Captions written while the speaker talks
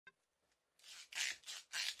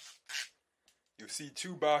You see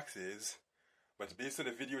two boxes, but based on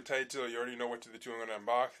the video title, you already know what the two I'm going to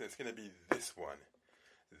unbox, and it's going to be this one.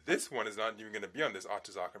 This one is not even going to be on this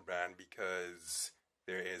Atazaka brand because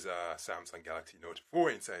there is a Samsung Galaxy Note 4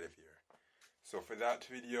 inside of here. So for that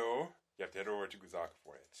video, you have to head over to Atazaka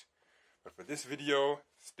for it. But for this video,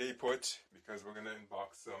 stay put because we're going to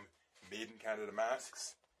unbox some Made in Canada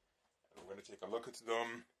masks. We're going to take a look at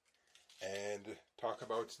them and talk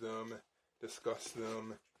about them, discuss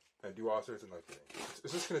them, and do all sorts of other things.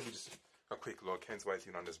 It's just going to be just a quick look, hence why it's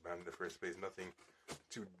even on this brand in the first place. Nothing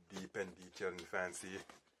too deep and detailed and fancy.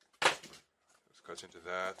 Let's cut into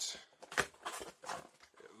that.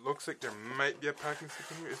 It looks like there might be a packing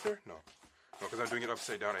slip in here. Is there? No. No, because I'm doing it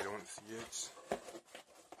upside down. I don't see it.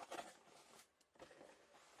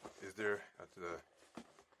 Is there? That's the...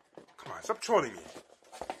 Come on, stop trolling me.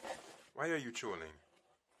 Why are you trolling?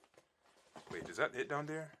 Wait, is that it down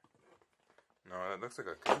there? No, that looks like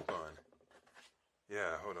a coupon.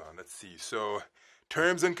 Yeah, hold on. Let's see. So,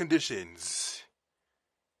 terms and conditions.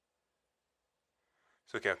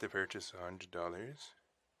 So, I have to purchase $100.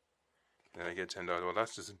 Then I get $10. Well,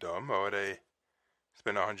 that's just dumb. Why would I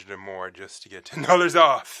spend $100 or more just to get $10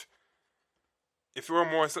 off? If it were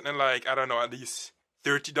more something like, I don't know, at least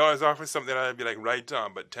 $30 off or something, I'd be like, right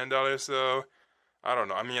on. But $10, so, I don't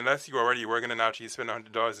know. I mean, unless you already working and actually spend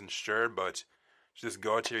 $100 and sure, but just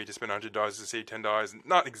go out here to spend $100 to save $10.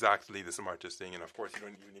 Not exactly the smartest thing, and of course, you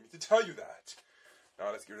don't even need me to tell you that.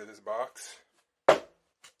 Now, let's get rid of this box.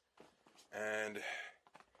 And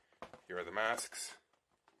here are the masks.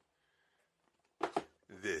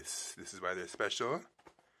 This is why they're special,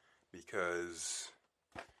 because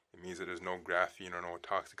it means that there's no graphene or no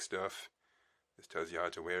toxic stuff. This tells you how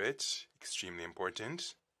to wear it. Extremely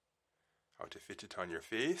important. How to fit it on your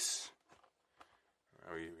face.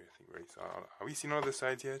 Are we seen all the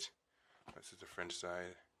sides yet? This is the French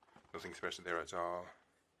side. Nothing special there at all.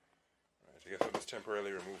 Alright, I guess I'll just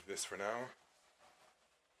temporarily remove this for now.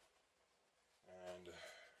 And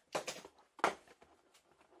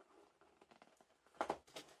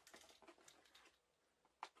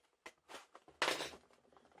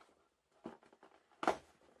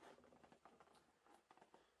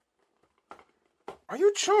are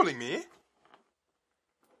you trolling me?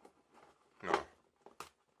 No.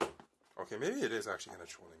 Okay, maybe it is actually kind of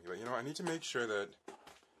trolling me, but you know, I need to make sure that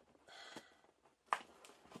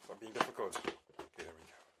stop being difficult. Okay, there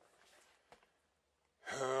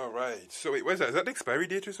we go. Alright, so wait, what is that? Is that the expiry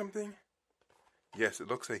date or something? Yes, it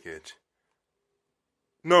looks like it.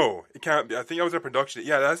 No, it can't be. I think that was a production date.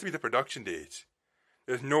 Yeah, that has to be the production date.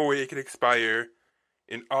 There's no way it could expire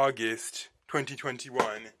in August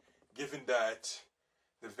 2021, given that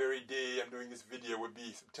the very day I'm doing this video would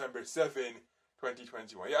be September 7,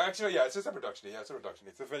 2021. Yeah, actually, yeah, it's just a production date. Yeah, it's a production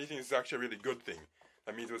date. So if anything, it's actually a really good thing.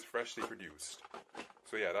 That means it was freshly produced.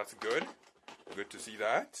 So yeah, that's good. Good to see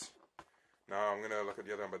that. Now I'm going to look at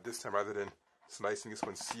the other one, but this time rather than slicing this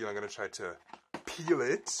one seal, I'm going to try to peel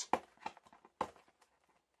it.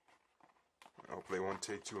 Hopefully it won't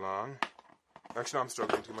take too long. Actually, no, I'm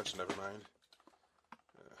struggling too much. Never mind.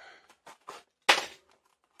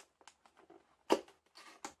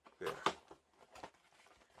 There.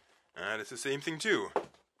 And it's the same thing too.